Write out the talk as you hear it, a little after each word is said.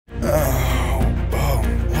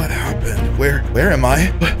Where am I?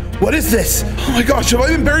 What is this? Oh my gosh, have I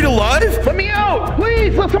been buried alive? Let me out!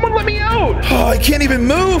 Please, someone let me out! Oh, I can't even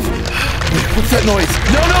move! Wait, what's that noise?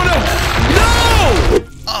 No!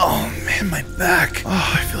 Oh man, my back.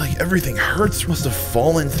 Oh, I feel like everything hurts. Must have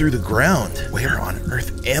fallen through the ground. Where on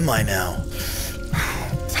earth am I now?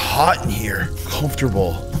 It's hot in here.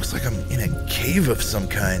 Comfortable. Looks like I'm in a cave of some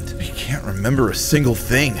kind. I can't remember a single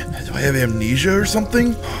thing. Do I have amnesia or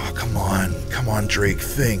something? Oh, come on, Drake,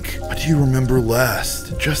 think. What do you remember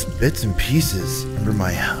last? Just bits and pieces. Remember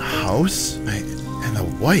my house? And a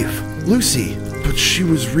wife, Lucy. But she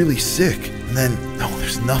was really sick. And then, no,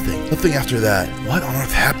 there's nothing. Nothing after that. What on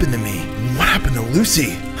earth happened to me? What happened to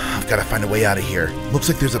Lucy? I've got to find a way out of here. Looks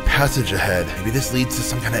like there's a passage ahead. Maybe this leads to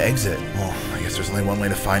some kind of exit. Well, I guess there's only one way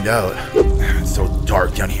to find out. It's so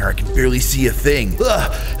dark down here, I can barely see a thing.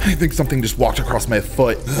 Ugh, I think something just walked across my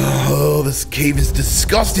foot. Oh, this cave is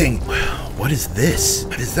disgusting. What is this?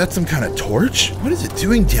 Is that some kind of torch? What is it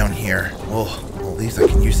doing down here? Well, at least I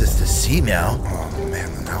can use this to see now. Oh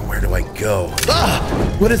man, now where do I go?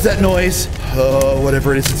 Ah! What is that noise? Oh,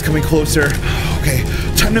 whatever it is, it's coming closer. Okay,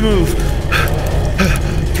 time to move.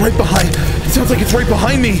 It's right behind. It sounds like it's right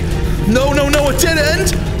behind me. No, a dead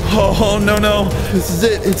end? Oh, no. This is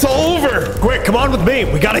it. It's all over. Quick, come on with me.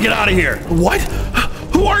 We gotta get out of here. What?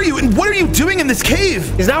 Who are you and what are you doing in this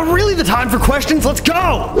cave? Is now really the time for questions? Let's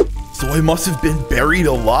go! So I must have been buried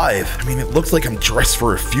alive. I mean, it looks like I'm dressed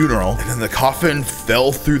for a funeral. And then the coffin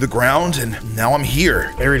fell through the ground and now I'm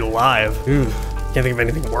here. Buried alive? Can't think of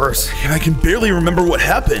anything worse. And I can barely remember what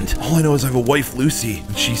happened. All I know is I have a wife, Lucy,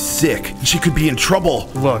 and she's sick, and she could be in trouble.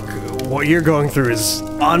 Look, what you're going through is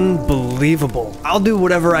unbelievable. I'll do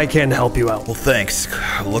whatever I can to help you out. Well, thanks.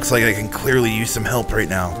 Looks like I can clearly use some help right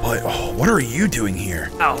now. But what are you doing here?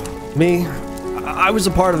 Oh, me? I was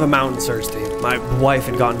a part of a mountain search team. My wife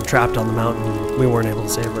had gotten trapped on the mountain. We weren't able to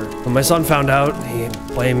save her. When my son found out, he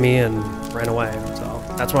blamed me and ran away. So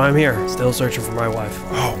that's why I'm here, still searching for my wife.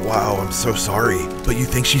 Oh, wow, I'm so sorry. But you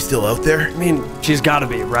think she's still out there? I mean, she's gotta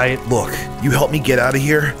be, right? Look, you help me get out of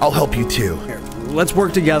here, I'll help you too. Here, let's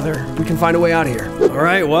work together. We can find a way out of here. All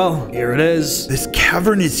right, well, here it is. This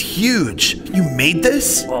cavern is huge. You made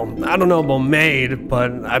this? Well, I don't know about made,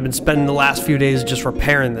 but I've been spending the last few days just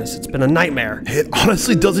repairing this. It's been a nightmare. It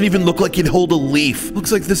honestly doesn't even look like it'd hold a leaf.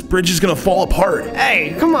 Looks like this bridge is gonna fall apart.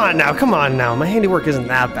 Hey, come on now. My handiwork isn't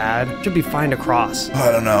that bad. Should be fine to cross.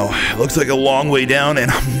 I don't know. It looks like a long way down,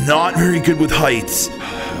 and I'm not very good with heights.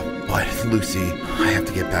 But Lucy, I have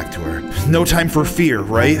to get back to her. No time for fear,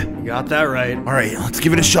 right? You got that right. All right, let's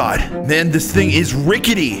give it a shot. Man, this thing is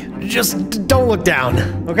rickety. Just don't look down,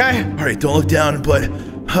 okay? All right, don't look down, but...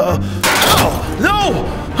 Ow! No!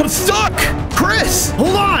 I'm stuck! Chris!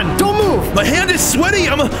 Hold on! Don't move! My hand is sweaty!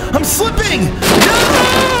 I'm slipping!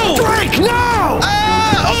 No! Drake, no!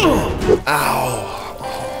 Ah! Oh! Ow.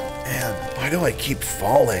 Oh, man, why do I keep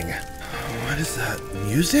falling? What is that?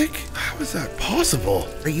 Music? How is that possible?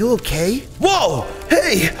 Are you okay? Whoa!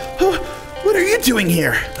 Hey! What are you doing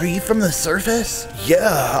here? Are you from the surface?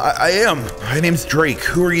 Yeah, I am. My name's Drake.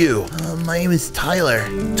 Who are you? My name is Tyler.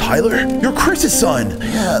 Tyler? You're Chris's son.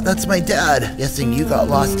 Yeah, that's my dad. Guessing you got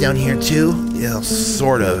lost down here too? Yeah,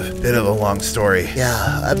 sort of. Bit of a long story.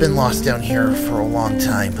 Yeah, I've been lost down here for a long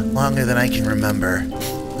time. Longer than I can remember.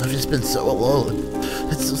 I've just been so alone.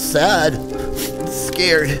 It's so sad. I'm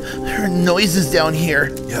scared. There are noises down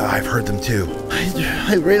here. Yeah, I've heard them too.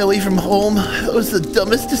 I ran away from home. That was the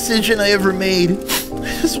dumbest decision I ever made.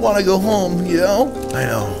 I just want to go home, you know? I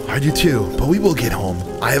know, I do too, but we will get home.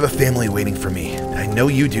 I have a family waiting for me, and I know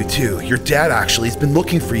you do too. Your dad actually has been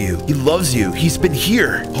looking for you. He loves you. He's been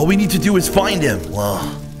here. All we need to do is find him. Well,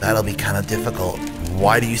 that'll be kind of difficult.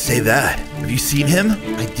 Why do you say that? Have you seen him?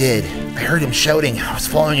 I did. I heard him shouting. I was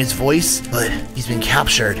following his voice, but he's been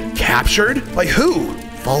captured. Captured? By who?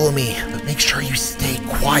 Follow me, but make sure you stay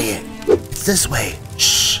quiet. It's this way.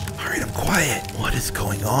 Shh. All right, I'm quiet. What is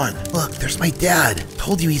going on? Look, there's my dad.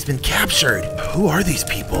 Told you he's been captured. Who are these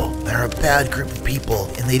people? They're a bad group of people,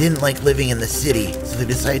 and they didn't like living in the city, so they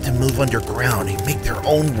decided to move underground and make their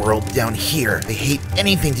own world down here. They hate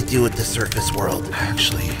anything to do with the surface world.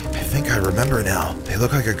 Actually, I think I remember now. They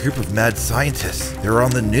look like a group of mad scientists. They're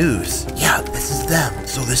on the news. Yeah, this is them.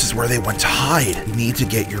 So this is where they went to hide. You need to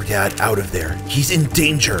get your dad out of there. He's in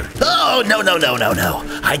danger. Oh, no.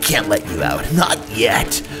 I can't let you out. Not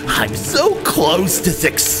yet. I'm so close to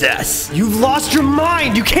success. You've lost your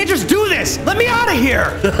mind. You can't just do this. Let me out of of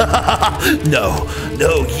here! No,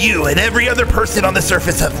 you and every other person on the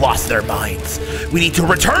surface have lost their minds. We need to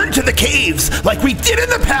return to the caves like we did in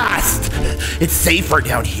the past. It's safer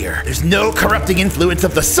down here. There's no corrupting influence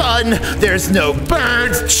of the sun. There's no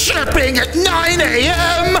birds chirping at 9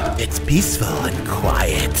 a.m. It's peaceful and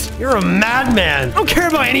quiet. You're a madman. I don't care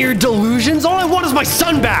about any of your delusions. All I want is my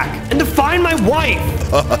son back and to find my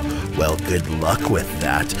wife. Well, good luck with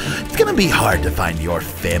that. It's gonna be hard to find your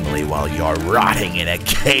family while you're rotting in a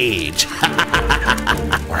cage.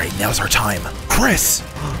 All right, now's our time. Chris!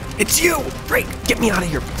 It's you. Drake, get me out of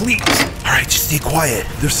here, please. All right, just stay quiet.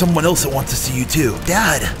 There's someone else that wants to see you too.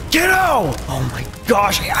 Dad! Kiddo! Oh my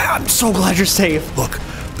gosh, I'm so glad you're safe. Look,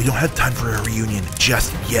 we don't have time for a reunion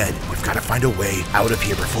just yet. We've got to find a way out of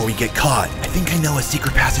here before we get caught. I think I know a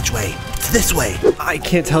secret passageway. It's this way. I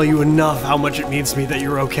can't tell you enough how much it means to me that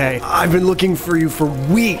you're okay. I've been looking for you for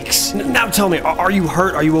weeks. Now tell me, are you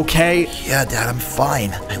hurt? Are you okay? Yeah, Dad, I'm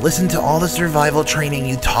fine. I listened to all the survival training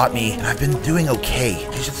you taught me, and I've been doing okay.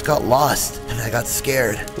 I just got lost, and I got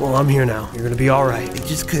scared. Well, I'm here now. You're gonna be all right. I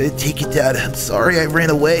just couldn't take it, Dad. I'm sorry I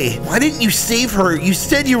ran away. Why didn't you save her? You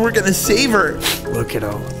said you were gonna save her. Look,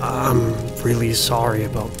 kiddo, I'm really sorry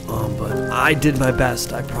about Mom, but I did my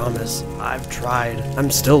best, I promise. I've tried.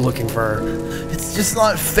 I'm still looking for her. It's just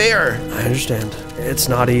not fair. I understand. It's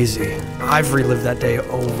not easy. I've relived that day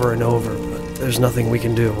over and over, but there's nothing we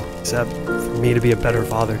can do except for me to be a better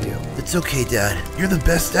father to you. It's okay, Dad. You're the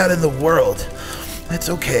best dad in the world. It's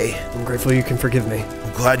okay. I'm grateful you can forgive me.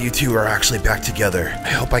 I'm glad you two are actually back together. I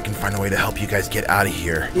hope I can find a way to help you guys get out of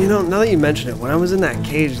here. You know, now that you mention it, when I was in that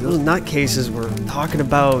cage, those nutcases were talking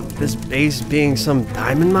about this base being some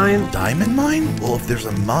diamond mine. Diamond mine? Well, if there's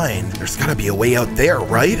a mine, there's gotta be a way out there,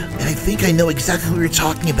 right? And I think I know exactly what you're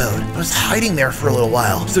talking about. I was hiding there for a little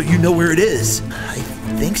while. So you know where it is? I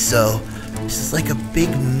think so. This is like a big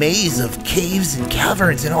maze of caves and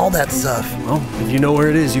caverns and all that stuff. Well, if you know where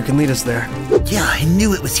it is, you can lead us there. Yeah, I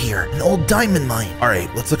knew it was here. An old diamond mine. All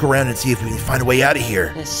right, let's look around and see if we can find a way out of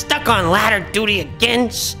here. Stuck on ladder duty again,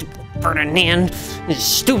 stupid Ferdinand.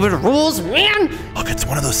 Stupid rules, man. Look, it's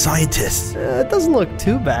one of those scientists. It doesn't look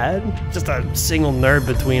too bad. Just a single nerd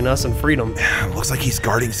between us and freedom. Looks like he's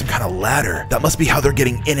guarding some kind of ladder. That must be how they're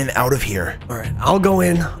getting in and out of here. All right, I'll go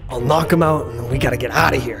in, I'll knock him out, and we gotta get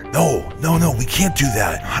out of here. No, we can't do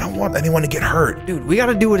that. I don't want anyone to get hurt. Dude, we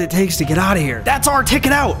gotta do what it takes to get out of here. That's our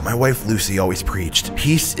ticket out. My wife Lucy always preached,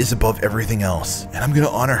 peace is above everything else, and I'm gonna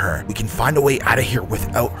honor her. We can find a way out of here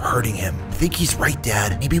without hurting him. I think he's right,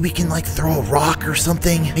 Dad. Maybe we can like throw a rock or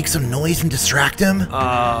something, make some noise and distract him.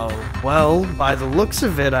 Well, by the looks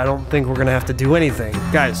of it, I don't think we're gonna have to do anything.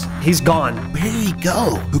 Guys, he's gone. Where did he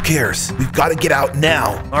go? Who cares? We've got to get out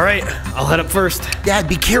now. All right, I'll head up first. Dad,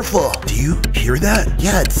 be careful. Do you hear that?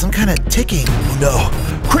 Yeah, it's some kind of ticking. Oh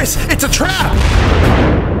no. Chris, it's a trap!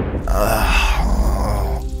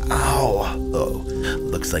 Ow. Oh,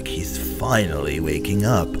 looks like he's finally waking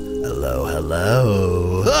up. Hello.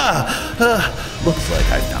 Looks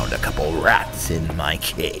like I found a couple rats in my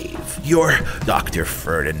cave. You're Dr.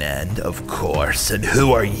 Ferdinand, of course. And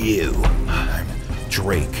who are you? I'm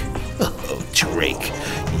Drake. Oh, Drake.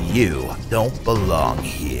 You don't belong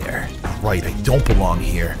here. Right, I don't belong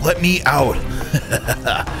here. Let me out.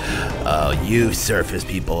 Oh, you surface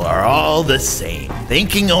people are all the same,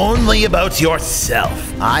 thinking only about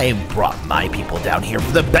yourself. I brought my people down here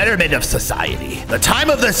for the betterment of society. The time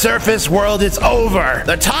of the surface world is over.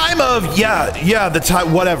 The time of... Yeah, the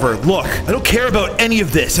time, whatever. Look, I don't care about any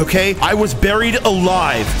of this, okay? I was buried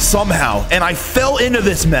alive somehow, and I fell into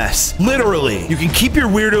this mess. Literally. You can keep your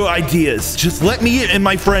weirdo ideas. Just let me and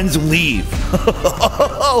my friends leave.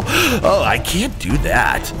 Oh, I can't do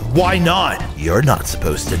that. Why not? You're not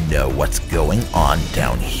supposed to know what's going on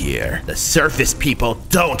down here. The surface people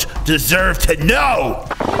don't deserve to know.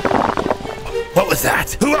 What was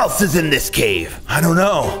that? Who else is in this cave? I don't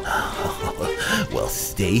know. Well,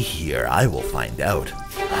 stay here. I will find out.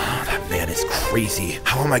 That man is crazy.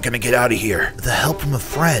 How am I gonna get out of here? With the help from a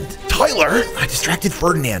friend. Tyler? I distracted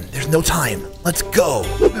Ferdinand. There's no time. Let's go.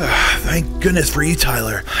 Thank goodness for you,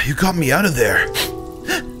 Tyler. You got me out of there.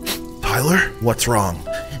 Tyler, what's wrong?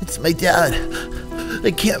 It's my dad.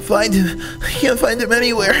 I can't find him. I can't find him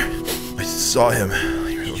anywhere. I saw him.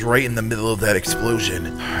 He was right in the middle of that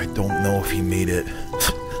explosion. I don't know if he made it.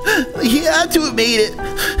 He had to have made it.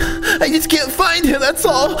 I just can't find him, that's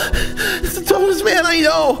all. It's the toughest man I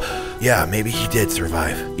know. Yeah, maybe he did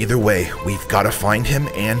survive. Either way, we've got to find him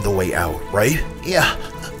and the way out, right? Yeah,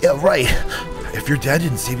 right. If your dad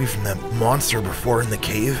didn't save me from that monster before in the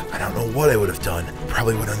cave, I don't know what I would have done.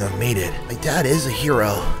 Probably wouldn't have made it. My dad is a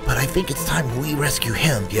hero, but I think it's time we rescue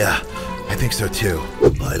him. Yeah, I think so too.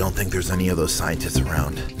 But I don't think there's any of those scientists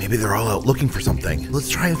around. Maybe they're all out looking for something. Let's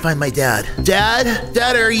try and find my dad. Dad?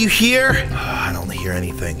 Dad, are you here? I don't hear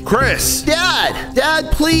anything. Chris! Dad!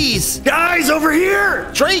 Dad, please! Guys, over here!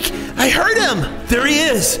 Drake, I heard him! There he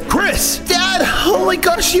is! Chris! Dad! Oh my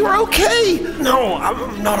gosh, you are okay! No,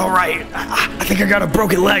 I'm not all right. I think I got a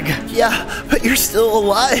broken leg. Yeah, but you're still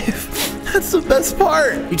alive. That's the best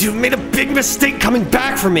part. You two made a big mistake coming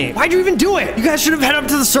back for me. Why'd you even do it? You guys should have headed up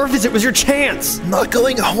to the surface. It was your chance. I'm not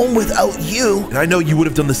going home without you. And I know you would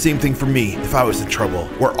have done the same thing for me if I was in trouble.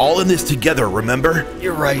 We're all in this together, remember?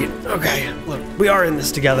 You're right. Okay, look, we are in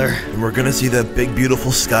this together. And we're gonna see that big,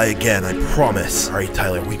 beautiful sky again, I promise. All right,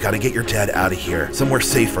 Tyler, we gotta get your dad out of here. Somewhere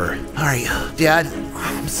safer. All right, Dad,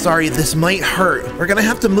 I'm sorry, this might hurt. We're gonna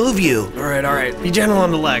have to move you. All right. Be gentle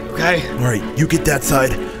on the leg, okay? All right, you get that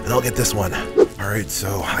side, and I'll get this one. All right,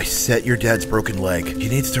 so I set your dad's broken leg. He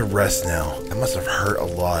needs to rest now. That must have hurt a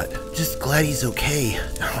lot. Just glad he's okay.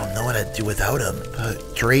 I don't know what I'd do without him.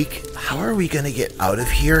 But Drake, how are we gonna get out of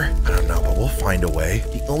here? I don't know, but we'll find a way.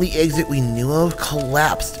 The only exit we knew of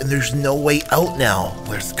collapsed and there's no way out now.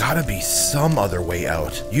 There's gotta be some other way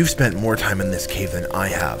out. You've spent more time in this cave than I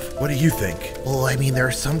have. What do you think? Well, I mean, there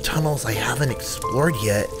are some tunnels I haven't explored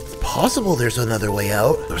yet. Possible there's another way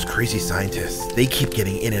out. Those crazy scientists, they keep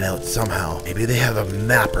getting in and out somehow. Maybe they have a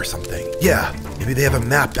map or something. Yeah, maybe they have a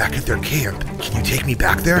map back at their camp. Can you take me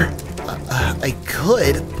back there? I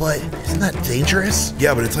could, but isn't that dangerous?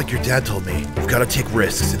 Yeah, but it's like your dad told me. We've got to take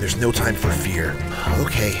risks, and there's no time for fear.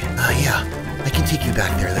 Okay, yeah, I can take you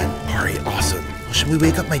back there then. All right, awesome. Should we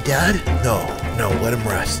wake up my dad? No, let him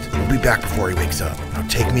rest. We'll be back before he wakes up. Now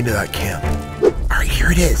take me to that camp. All right,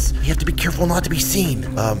 here it is. You have to be careful not to be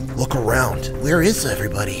seen. Look around. Where is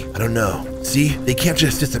everybody? I don't know. See, they can't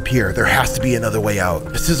just disappear. There has to be another way out.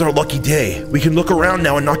 This is our lucky day. We can look around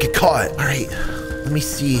now and not get caught. All right, let me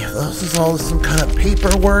see. This is all some kind of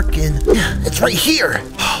paperwork and yeah, it's right here.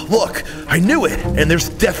 Look, I knew it. And there's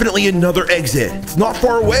definitely another exit. It's not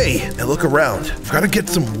far away. Now look around. We've got to get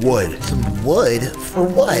some wood. Some wood? For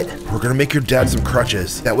what? We're gonna make your dad some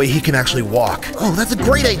crutches. That way he can actually walk. Oh, that's a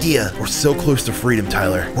great idea. We're so close to freedom,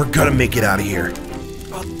 Tyler. We're gonna make it out of here.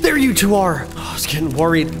 Oh, there you two are. Oh, I was getting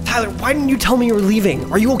worried. Tyler, why didn't you tell me you were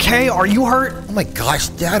leaving? Are you okay? Are you hurt? Oh my gosh,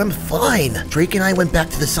 Dad, I'm fine. Drake and I went back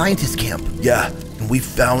to the scientist camp. Yeah, and we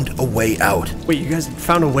found a way out. Wait, you guys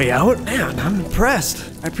found a way out? Man, I'm impressed.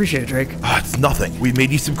 I appreciate it, Drake. It's nothing. We made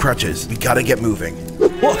you some crutches. We gotta get moving.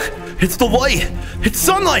 Look, it's the light. It's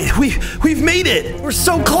sunlight. We've made it. We're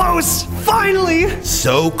so close. Finally.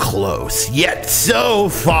 So close, yet so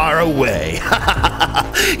far away.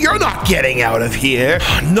 You're not getting out of here.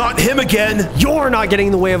 Not him again. You're not getting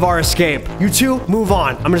in the way of our escape. You two, move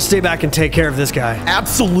on. I'm gonna stay back and take care of this guy.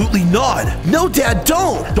 Absolutely not. No, Dad,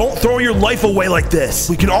 don't. Don't throw your life away like this.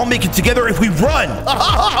 We can all make it together if we run.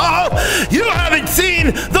 You haven't seen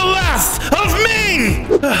the last of me.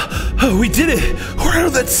 We did it. We're out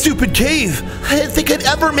of that stupid cave. I didn't think I'd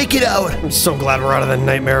ever make it out. I'm so glad we're out of the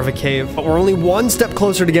nightmare of a cave, but we're only one step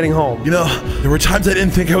closer to getting home. You know, there were times I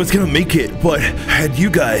didn't think I was gonna make it, but I had you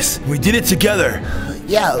guys. We did it together.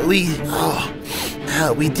 Yeah, we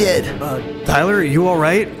did. Tyler, are you all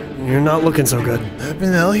right? You're not looking so good. I've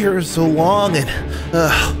been out here so long and,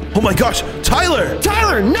 oh my gosh, Tyler!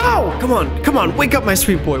 Tyler, no! Come on, wake up, my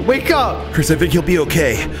sweet boy, wake up! Chris, I think he'll be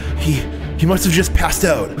okay. He must have just passed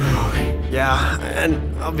out. Yeah, and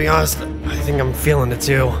I'll be honest, I think I'm feeling it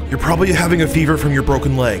too. You're probably having a fever from your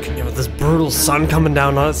broken leg. Yeah, with this brutal sun coming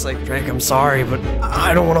down on us, like, Drake, I'm sorry, but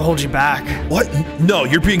I don't want to hold you back. What? No,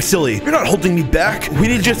 you're being silly. You're not holding me back. We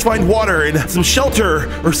need to just find water and some shelter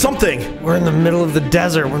or something. We're in the middle of the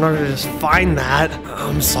desert. We're not gonna just find that.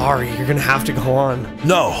 I'm sorry. You're gonna have to go on.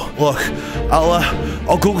 No, look,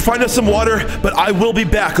 I'll go find us some water, but I will be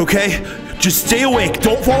back, okay? Just stay awake.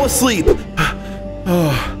 Don't fall asleep.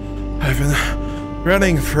 Oh, I've been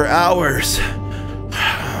running for hours.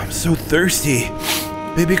 I'm so thirsty.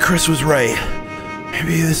 Maybe Chris was right.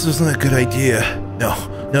 Maybe this wasn't a good idea. No.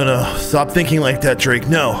 Stop thinking like that, Drake.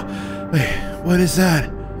 No. Wait, what is that?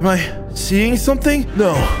 Am I seeing something?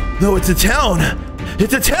 No, it's a town.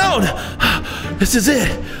 It's a town. This is it.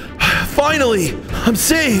 Finally, I'm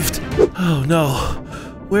saved. Oh no.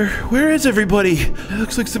 Where is everybody? It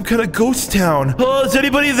looks like some kind of ghost town. Oh, is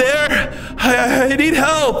anybody there? I need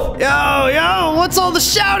help. Yo, what's all the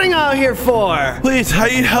shouting out here for? Please, I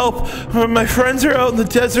need help. My friends are out in the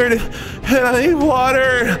desert and I need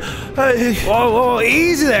water. Whoa,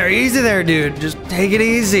 easy there, dude. Just take it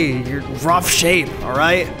easy. You're in rough shape, all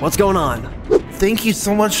right? What's going on? Thank you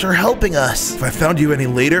so much for helping us. If I found you any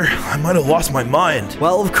later, I might have lost my mind.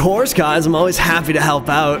 Well, of course, guys. I'm always happy to help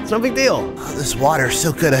out. It's no big deal. Oh, this water's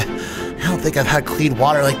so good. I I don't think I've had clean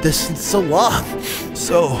water like this in so long.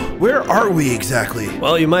 So, where are we exactly?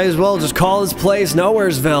 Well, you might as well just call this place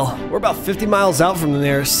Nowheresville. We're about 50 miles out from the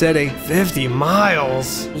nearest city. 50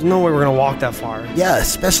 miles? There's no way we're gonna walk that far. Yeah,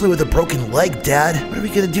 especially with a broken leg, Dad. What are we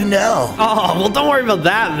gonna do now? Oh, well, don't worry about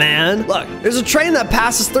that, man. Look, there's a train that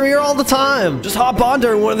passes through here all the time. Just hop on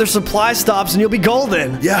during one of their supply stops and you'll be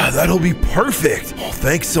golden. Yeah, that'll be perfect. Oh,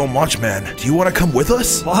 thanks so much, man. Do you want to come with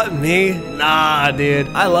us? What, me? Nah, dude.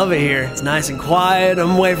 I love it here. It's nice and quiet.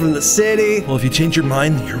 I'm away from the city. Well, if you change your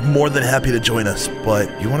mind, you're more than happy to join us.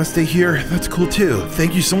 But you want to stay here? That's cool too.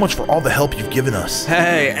 Thank you so much for all the help you've given us.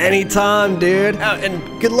 Hey, anytime, dude.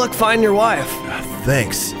 And good luck finding your wife.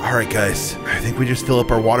 Thanks. All right, guys. I think we just fill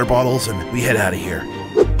up our water bottles and we head out of here.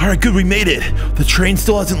 All right, good. We made it. The train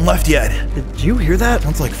still hasn't left yet. Did you hear that?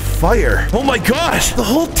 Sounds like fire. Oh my gosh! The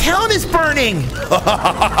whole town is burning!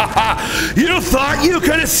 You thought you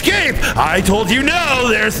could escape! I told you no,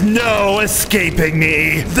 there's no escaping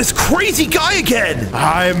me! This crazy guy again!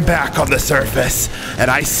 I'm back on the surface, and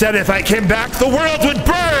I said if I came back, the world would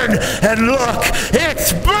burn! And look,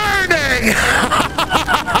 it's burning!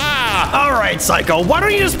 All right, Psycho, why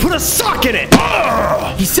don't you just put a sock in it?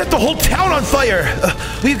 He set the whole town on fire!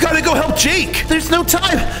 We've got to go help Jake! There's no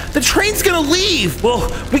time! The train's gonna leave! Well,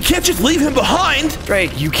 we can't just leave him behind!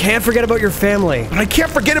 Drake, you can't forget about your family. But I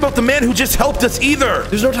can't forget about the man who just helped us either!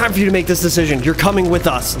 There's no time for you to make this decision. You're coming with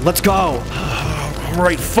us. Let's go. All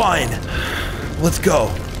right, fine. Let's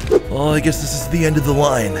go. Well, I guess this is the end of the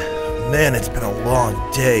line. Man, it's been a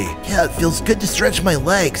long day. Yeah, it feels good to stretch my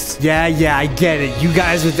legs. Yeah, I get it. You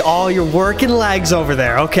guys with all your working legs over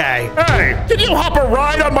there. Okay. Hey, did you hop a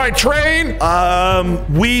ride on my train?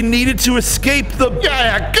 We needed to escape the...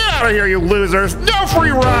 Yeah, get out of here, you losers. No free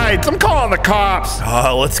rides. I'm calling the cops.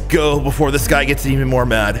 Let's go before this guy gets even more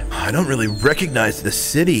mad. I don't really recognize the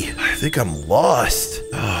city. I think I'm lost.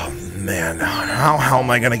 Oh, man. How am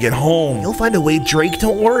I gonna get home? You'll find a way, Drake.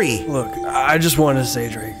 Don't worry. Look, I just wanted to say,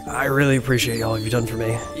 Drake, I really appreciate all you've done for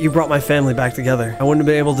me. You brought my family back together. I wouldn't have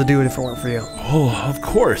been able to do it if it weren't for you. Oh, of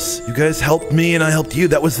course. You guys helped me and I helped you.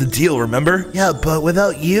 That was the deal, remember? Yeah, but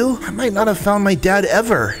without you, I might not have found my dad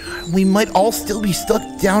ever. We might all still be stuck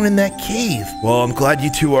down in that cave. Well, I'm glad you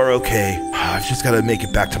two are okay. I've just got to make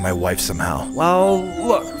it back to my wife somehow. Well,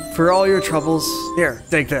 look, for all your troubles, here,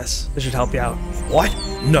 take this. This should help you out. What?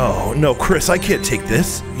 No, Chris, I can't take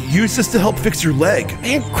this. Use this to help fix your leg.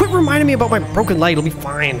 Man, quit reminding me about my broken leg. It'll be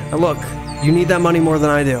fine. And look, you need that money more than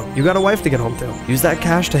I do. You got a wife to get home to. Use that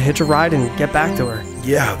cash to hitch a ride and get back to her.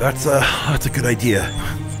 Yeah, that's a good idea.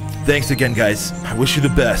 Thanks again, guys. I wish you the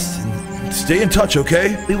best. And stay in touch,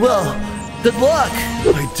 okay? We will. Good luck.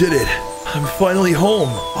 I did it. I'm finally home.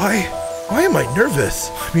 Why am I nervous?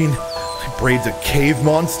 I mean, I braved a cave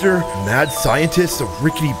monster, mad scientists, a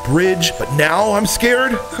rickety bridge, but now I'm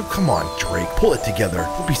scared? Come on, Drake, pull it together.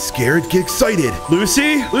 Don't be scared, get excited.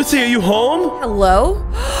 Lucy, are you home? Hello?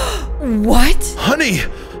 What? Honey,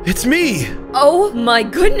 it's me. Oh my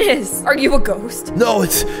goodness. Are you a ghost? No,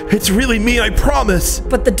 it's really me, I promise.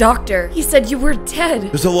 But the doctor, he said you were dead.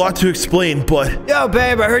 There's a lot to explain, but Yo,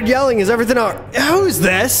 babe, I heard yelling. Is everything all right? Who's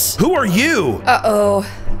this? who are you? Uh-oh.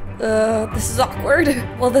 This is awkward.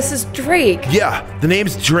 Well, this is Drake. Yeah, the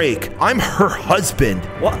name's Drake. I'm her husband.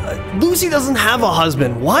 What? Lucy doesn't have a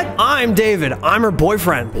husband. What? I'm David. I'm her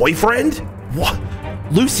boyfriend. Boyfriend? What?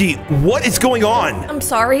 Lucy, what is going on? I'm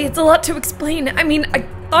sorry, it's a lot to explain. I mean, I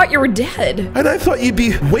thought you were dead. And I thought you'd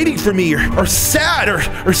be waiting for me or sad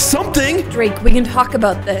or something. Drake, we can talk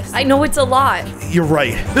about this. I know it's a lot. You're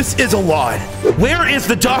right. This is a lot. Where is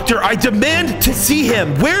the doctor? I demand to see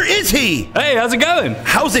him. Where is he? Hey, how's it going?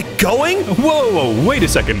 How's it going? Whoa, wait a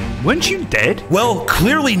second. Weren't you dead? Well,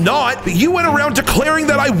 clearly not. But you went around declaring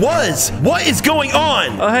that I was. What is going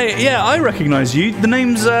on? Oh, hey, yeah, I recognize you. The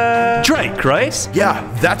name's, Drake, right? Yeah,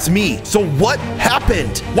 that's me. So what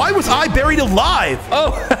happened? Why was I buried alive?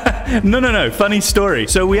 Oh, no, funny story.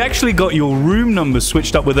 So we actually got your room number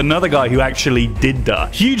switched up with another guy who actually did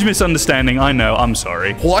die. Huge misunderstanding, I know, I'm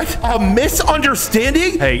sorry. What? A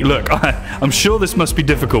misunderstanding? Hey, look, I'm sure this must be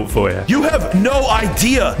difficult for you. You have no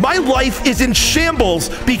idea. My life is in shambles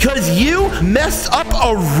because you messed up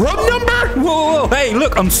a room number? Whoa, hey,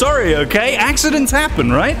 look, I'm sorry, okay? Accidents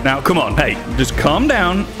happen, right? Now, come on, hey, just calm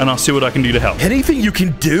down and I'll see what I can do to help. Anything you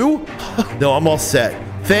can do? No, I'm all set.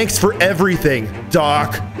 Thanks for everything,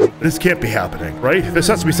 Doc. This can't be happening, right? This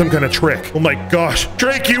has to be some kind of trick. Oh my gosh.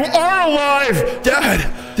 Drake, you are alive!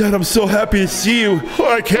 Dad, Dad, I'm so happy to see you.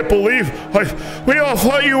 I can't believe we all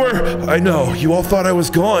thought you were. I know, you all thought I was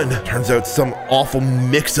gone. Turns out some awful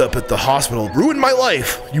mix-up at the hospital ruined my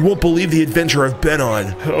life. You won't believe the adventure I've been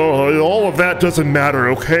on. Oh, all of that doesn't matter,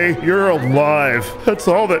 okay? You're alive. That's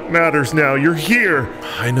all that matters now. You're here.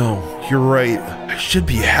 I know, you're right. I should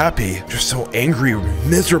be happy. I'm just so angry,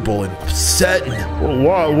 miserable, and upset.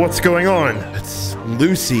 And What's going on? it's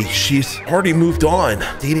Lucy. She's already moved on,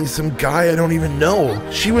 dating some guy I don't even know.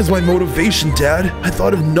 She was my motivation, Dad. I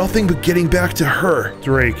thought of nothing but getting back to her.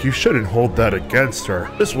 Drake, you shouldn't hold that against her.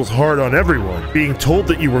 This was hard on everyone. Being told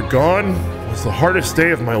that you were gone was the hardest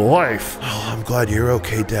day of my life. Oh, I'm glad you're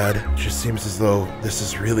okay, Dad. It just seems as though this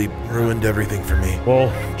has really ruined everything for me.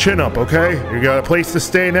 Well, chin up, okay? You got a place to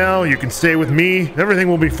stay now. You can stay with me. Everything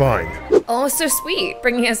will be fine. Oh, so sweet.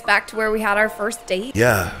 Bringing us back to where we had our first date.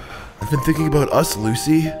 Yeah, I've been thinking about us,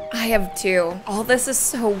 Lucy. I have too. All this is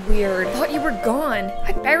so weird. I thought you were gone.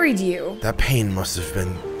 I buried you. That pain must have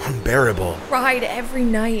been unbearable. Cried every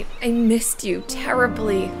night. I missed you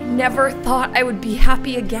terribly. Never thought I would be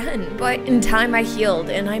happy again. But in time I healed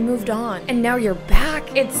and I moved on. And now you're back.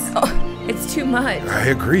 It's too much. I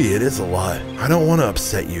agree, it is a lot. I don't want to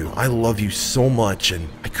upset you. I love you so much, and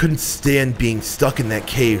I couldn't stand being stuck in that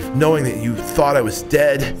cave, knowing that you thought I was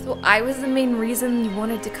dead. So I was the main reason you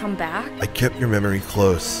wanted to come back? I kept your memory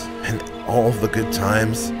close, and all of the good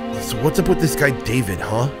times. So what's up with this guy David,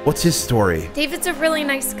 huh? What's his story? David's a really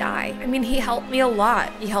nice guy. I mean, he helped me a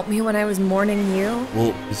lot. He helped me when I was mourning you.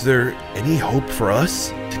 Well, is there any hope for us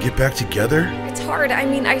to get back together? It's hard. I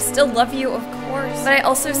mean, I still love you, of course. But I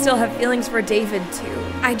also still have feelings for David, too.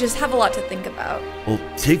 I just have a lot to think about. Well,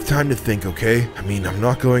 take time to think, okay? I mean, I'm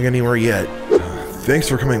not going anywhere yet. Thanks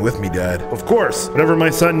for coming with me, Dad. Of course. Whatever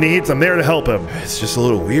my son needs, I'm there to help him. It's just a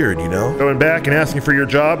little weird, you know? Going back and asking for your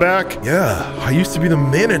job back? Yeah, I used to be the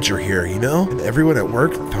manager here, you know? And everyone at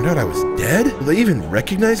work found out I was dead? Will they even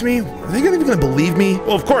recognize me? Are they even gonna believe me?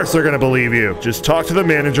 Well, of course they're gonna believe you. Just talk to the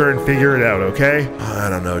manager and figure it out, okay? I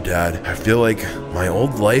don't know, Dad. I feel like my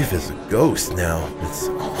old life is a ghost now. It's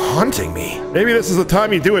haunting me. Maybe this is the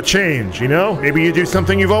time you do a change, you know? Maybe you do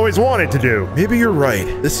something you've always wanted to do. Maybe you're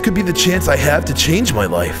right. This could be the chance I have to change my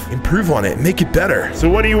life, improve on it, make it better. So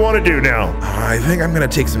what do you want to do now? I think I'm gonna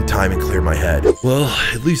take some time and clear my head. Well,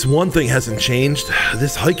 at least one thing hasn't changed.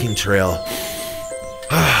 This hiking trail.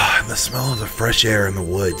 And the smell of the fresh air in the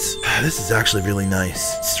woods. This is actually really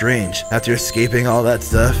nice. It's strange. After escaping all that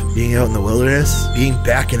stuff, being out in the wilderness, being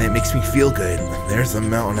back in it makes me feel good. There's the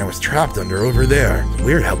mountain I was trapped under over there. It's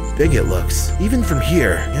weird how big it looks. Even from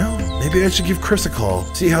here, you know, maybe I should give Chris a call,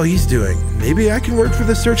 see how he's doing. Maybe I can work for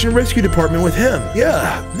the search and rescue department with him.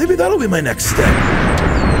 Yeah, maybe that'll be my next step.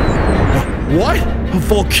 What? A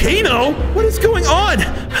volcano? What is going on?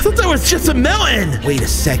 I thought that was just a mountain. Wait a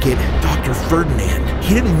second. Dr. Ferdinand.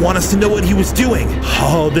 He didn't want us to know what he was doing.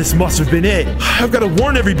 Oh, this must have been it. I've got to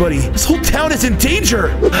warn everybody. This whole town is in danger.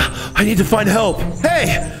 I need to find help.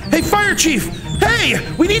 Hey, fire chief.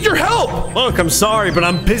 Hey, we need your help. Look, I'm sorry, but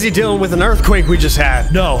I'm busy dealing with an earthquake we just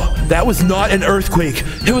had. No, that was not an earthquake.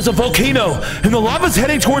 It was a volcano, and the lava's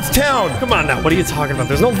heading towards town. Come on now, what are you talking about?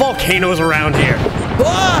 There's no volcanoes around here.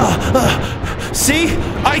 See?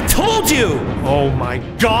 I told you! Oh my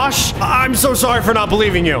gosh! I'm so sorry for not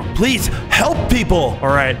believing you. Please, help people! All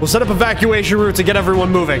right, we'll set up evacuation route to get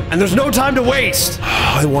everyone moving. And there's no time to waste!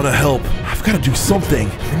 I want to help. I've got to do something.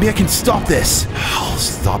 Maybe I can stop this. I'll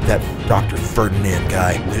stop that Dr. Ferdinand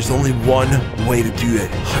guy. There's only one way to do it.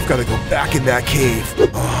 I've got to go back in that cave.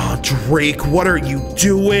 Oh, Drake, what are you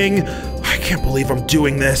doing? I can't believe I'm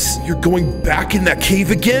doing this. You're going back in that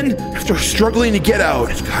cave again? After struggling to get out.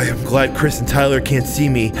 I'm glad Chris and Tyler can't see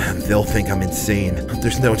me. They'll think I'm insane.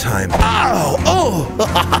 There's no time. Ow!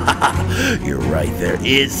 Oh! You're right. There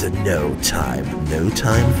is no time. No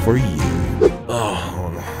time for you.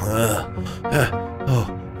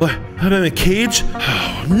 What? I'm in a cage?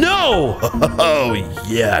 Oh, no! Oh,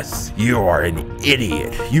 yes. You are an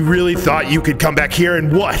idiot. You really thought you could come back here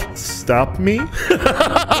and what? Stop me?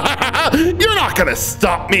 You're not gonna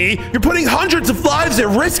stop me! You're putting hundreds of lives at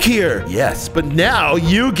risk here. Yes, but now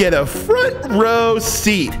you get a front row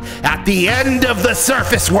seat at the end of the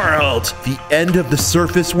surface world! The end of the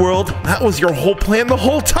surface world? That was your whole plan the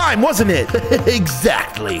whole time, wasn't it?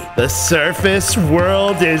 Exactly. The surface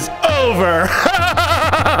world is over!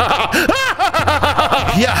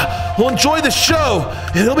 Yeah, well, enjoy the show.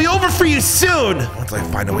 It'll be over for you soon. Once I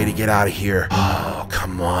find a way to get out of here. Oh,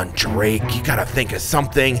 come on, Drake. You gotta think of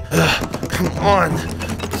something. Come on.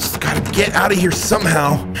 Just gotta get out of here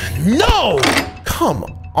somehow. No! Come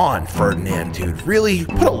on, Ferdinand, dude. Really?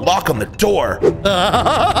 Put a lock on the door. They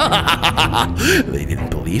didn't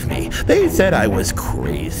believe me. They said I was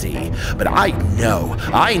crazy. But I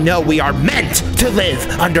know we are meant to live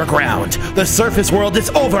underground. The surface world is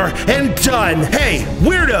over and done. Hey,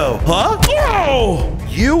 weirdo, huh? Oh!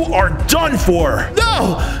 You are done for.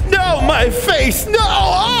 No, my face, no,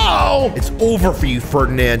 oh! It's over for you,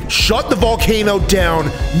 Ferdinand. Shut the volcano down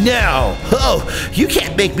now. Oh, you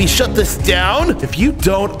can't make me shut this down. If you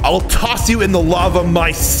don't, I'll toss you in the lava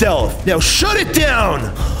myself. Now shut it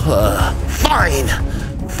down. Fine.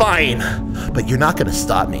 But you're not gonna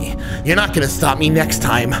stop me. You're not gonna stop me next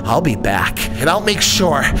time. I'll be back, and I'll make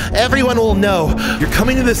sure everyone will know you're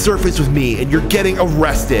coming to the surface with me, and you're getting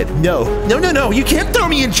arrested. No, you can't throw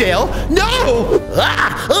me in jail. No!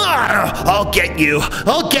 I'll get you,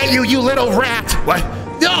 you little rat. What?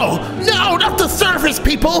 No, not the surface,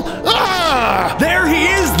 people! There he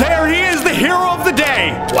is, the hero of the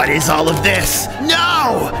day! What is all of this?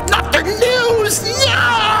 No, not the news,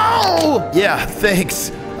 no! Yeah,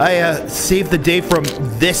 thanks. I saved the day from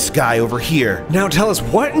this guy over here. Now tell us,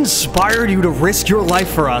 what inspired you to risk your life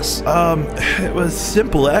for us? It was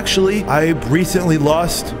simple, actually. I recently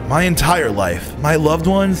lost my entire life. My loved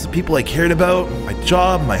ones, the people I cared about, my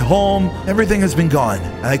job, my home, everything has been gone.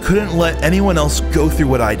 And I couldn't let anyone else go through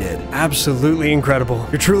what I did. Absolutely incredible.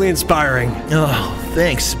 You're truly inspiring. Oh,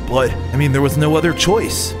 thanks, but I mean, there was no other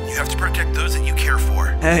choice. You have to protect those that you care for.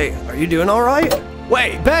 Hey, are you doing all right?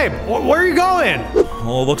 Wait, babe, where are you going?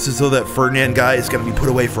 Well, it looks as though that Ferdinand guy is gonna be put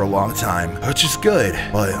away for a long time, which is good.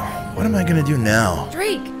 But what am I gonna do now?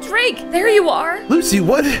 Drake, there you are. Lucy,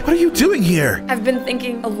 what are you doing here? I've been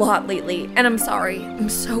thinking a lot lately, and I'm sorry. I'm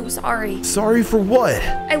so sorry. Sorry for what?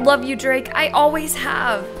 I love you, Drake. I always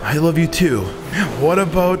have. I love you too. What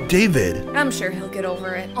about David? I'm sure he'll get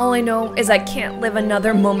over it. All I know is I can't live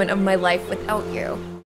another moment of my life without you.